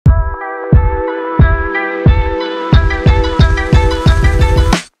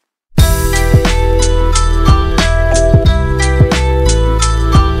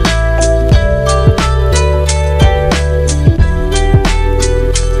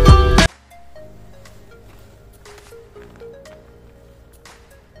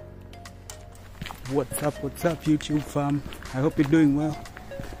what's up YouTube fam? I hope you're doing well.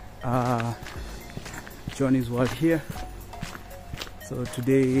 Johnny's World here. So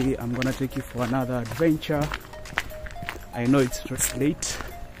today I'm gonna take you for another adventure. I know it's late.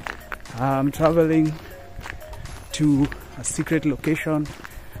 I'm traveling to a secret location.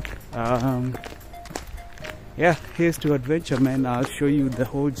 Yeah, here's to adventure, man. I'll show you the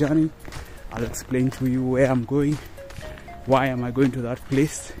whole journey. I'll explain to you where I'm going, why am I going to that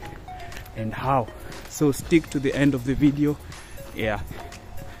place, and how. So stick to the end of the video. Yeah,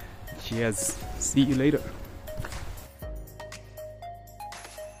 cheers, see you later.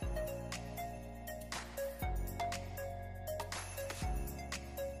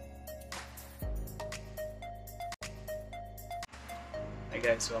 Hi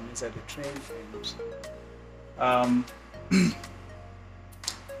guys, so I'm inside the train and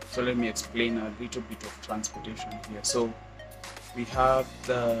so let me explain a little bit of transportation here. So we have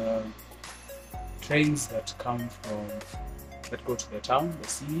the trains that go to the town, the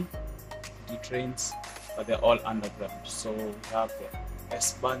city trains, but they're all underground. So we have the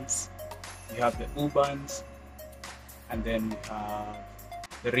S-Bahns, we have the U-Bahns, and then we have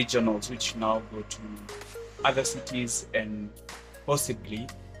the regionals, which now go to other cities and possibly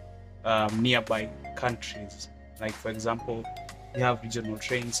nearby countries. Like for example, we have regional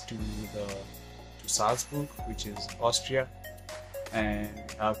trains to Salzburg, which is Austria, and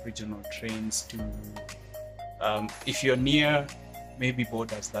we have regional trains to if you're near maybe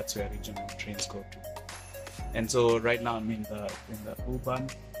borders, that's where regional trains go to. And so right now I'm in the U-Bahn.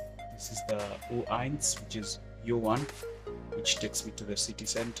 This is the U1, which is U1, which takes me to the city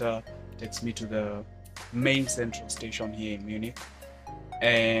center, takes me to the main central station here in Munich,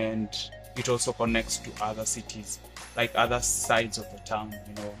 and it also connects to other cities, like other sides of the town.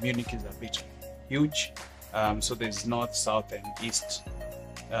 You know, Munich is a bit huge, so there's north, south, and east,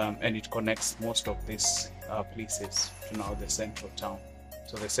 and it connects most of these places to now the central town.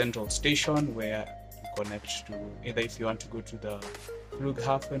 So the central station where you connect to either if you want to go to the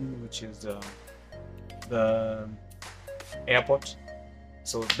Flughafen, which is the airport.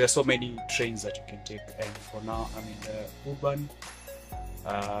 So there's so many trains that you can take, and for now I'm in the U-Bahn.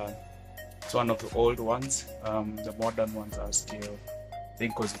 It's one of the old ones. The modern ones are still, I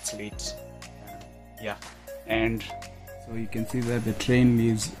think, because it's late. Yeah, and so you can see that the train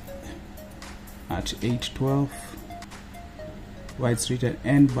leaves at 8:12. Why it's written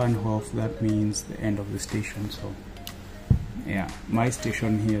Endbahnhof, that means the end of the station. So yeah, my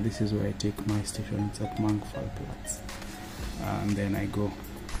station here, this is where I take my station. It's at Mangfallplatz, and then I go.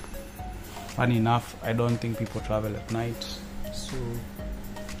 Funny enough, I don't think people travel at night, so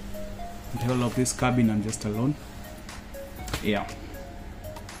in the whole of this cabin I'm just alone. Yeah,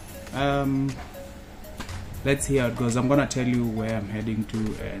 let's see how it goes. I'm gonna tell you where I'm heading to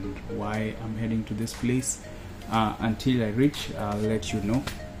and why I'm heading to this place. Until I reach, I'll let you know.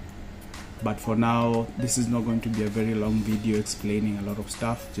 But for now, this is not going to be a very long video explaining a lot of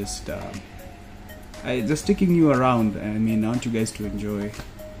stuff. Just taking you around. I mean, I want you guys to enjoy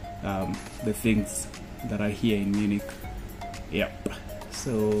the things that are here in Munich. Yep.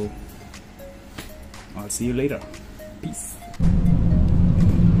 So I'll see you later. Peace.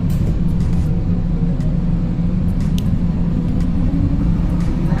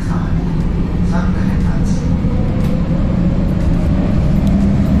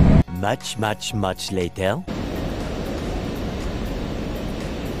 Much later.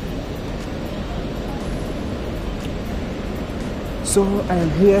 So I am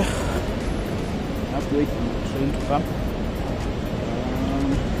here. I have to wait for the train to come.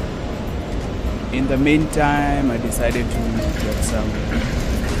 In the meantime, I decided to get some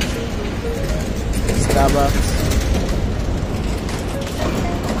Starbucks.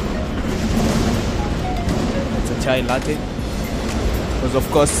 It's a chai latte. Because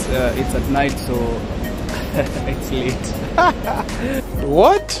of course it's at night, so it's late.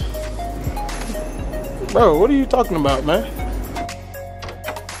 What? Bro, what are you talking about, man?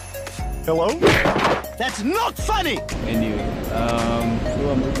 Hello? That's not funny! Anyway, so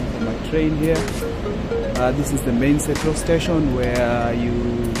I'm waiting for my train here. This is the main central station where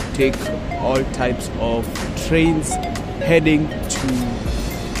you take all types of trains heading to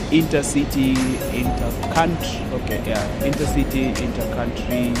intercity, intercountry, okay, yeah, intercity,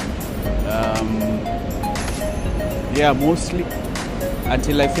 intercountry, yeah, mostly.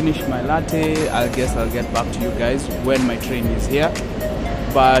 Until I finish my latte, I guess I'll get back to you guys when my train is here.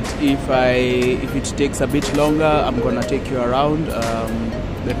 But if it takes a bit longer, I'm gonna take you around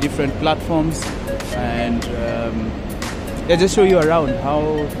the different platforms and yeah, just show you around how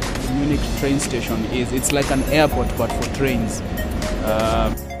the Munich train station is. It's like an airport but for trains.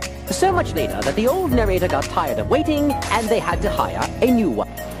 So much later that the old narrator got tired of waiting and they had to hire a new one.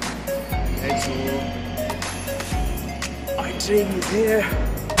 Okay, so my train is here.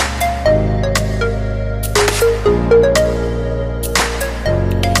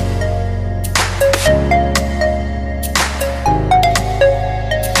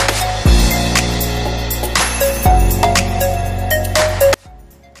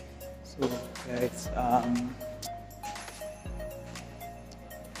 So guys,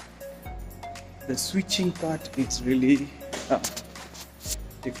 the switching part is really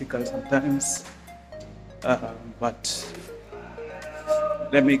difficult sometimes, but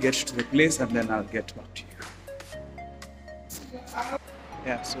let me get to the place and then I'll get back to you.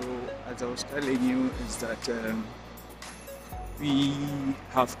 Yeah, so as I was telling you is that we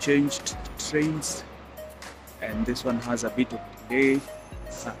have changed trains and this one has a bit of delay,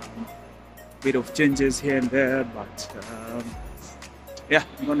 bit of changes here and there, but yeah,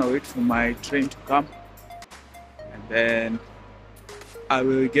 I'm gonna wait for my train to come and then I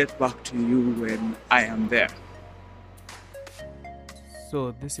will get back to you when I am there.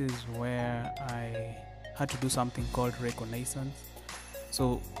 So this is where I had to do something called reconnaissance.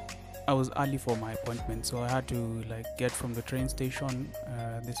 So I was early for my appointment, so I had to like get from the train station.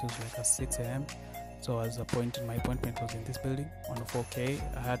 This was like at 6 a.m. So I was appointed. My appointment was in this building on a 4K.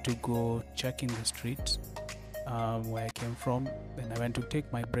 I had to go check in the street where I came from. Then I went to take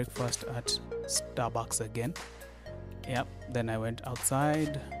my breakfast at Starbucks again. Yep. Then I went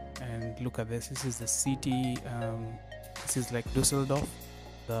outside and look at this. This is the city. This is like Dusseldorf,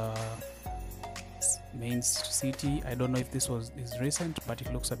 the main city. I don't know if this is recent, but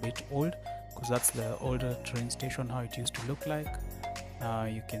it looks a bit old because that's the older train station, how it used to look like.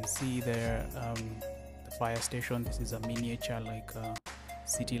 You can see there the fire station. This is a miniature like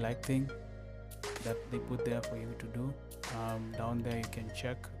city-like thing that they put there for you to do. Down there you can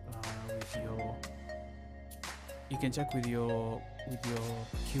check with your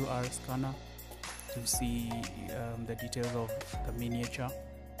QR scanner to see the details of the miniature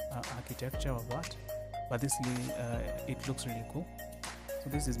architecture of that. But this it looks really cool. So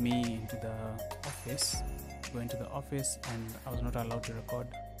this is me into the office, going to the office, and I was not allowed to record,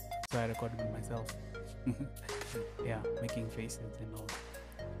 so I recorded myself. Yeah, making faces and all.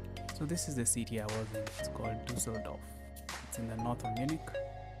 So this is the city I was in. It's called Dusseldorf. It's in the north of Munich,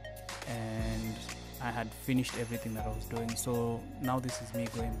 and I had finished everything that I was doing. So now this is me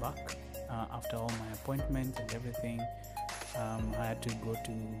going back after all my appointments and everything. I had to go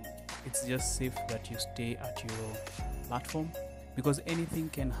to. It's just safe that you stay at your platform because anything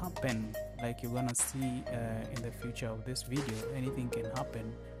can happen. Like you're gonna see in the future of this video, anything can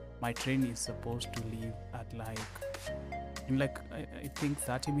happen. My train is supposed to leave at I think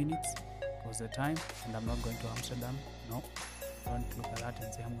 30 minutes was the time, and I'm not going to Amsterdam. No, don't look at that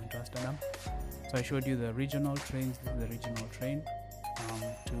and say I'm going to Amsterdam. So I showed you the regional trains. This is the regional train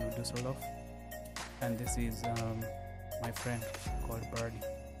to Düsseldorf, and this is my friend called Birdie.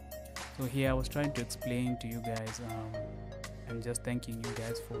 So here I was trying to explain to you guys and just thanking you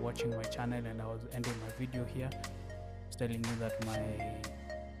guys for watching my channel, and I was ending my video here, just telling you that my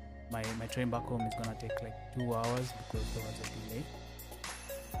train back home is gonna take like 2 hours because there was a delay,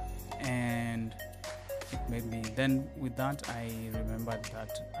 and it made me. Then with that I remembered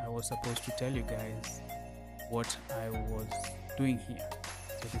that I was supposed to tell you guys what I was doing here.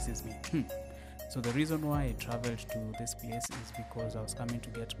 So this is me. So the reason why I traveled to this place is because I was coming to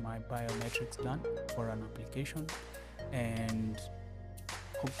get my biometrics done for an application, and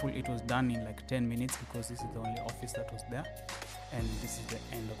hopefully it was done in like 10 minutes because this is the only office that was there, and this is the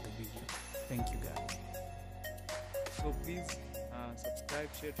end of the video. Thank you guys. So please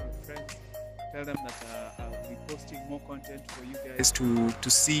subscribe, share to your friends, tell them that I'll be posting more content for you guys to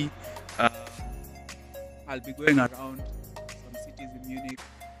see. I'll be going around some cities in Munich,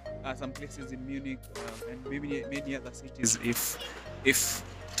 some places in Munich, and maybe many other cities if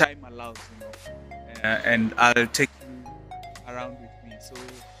time allows, you know, and I'll take you around with me. So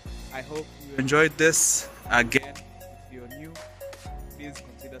I hope you enjoyed this. Again, if you're new, please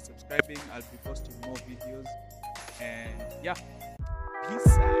consider subscribing. I'll be posting more videos, and yeah,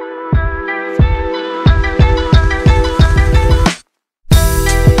 peace out.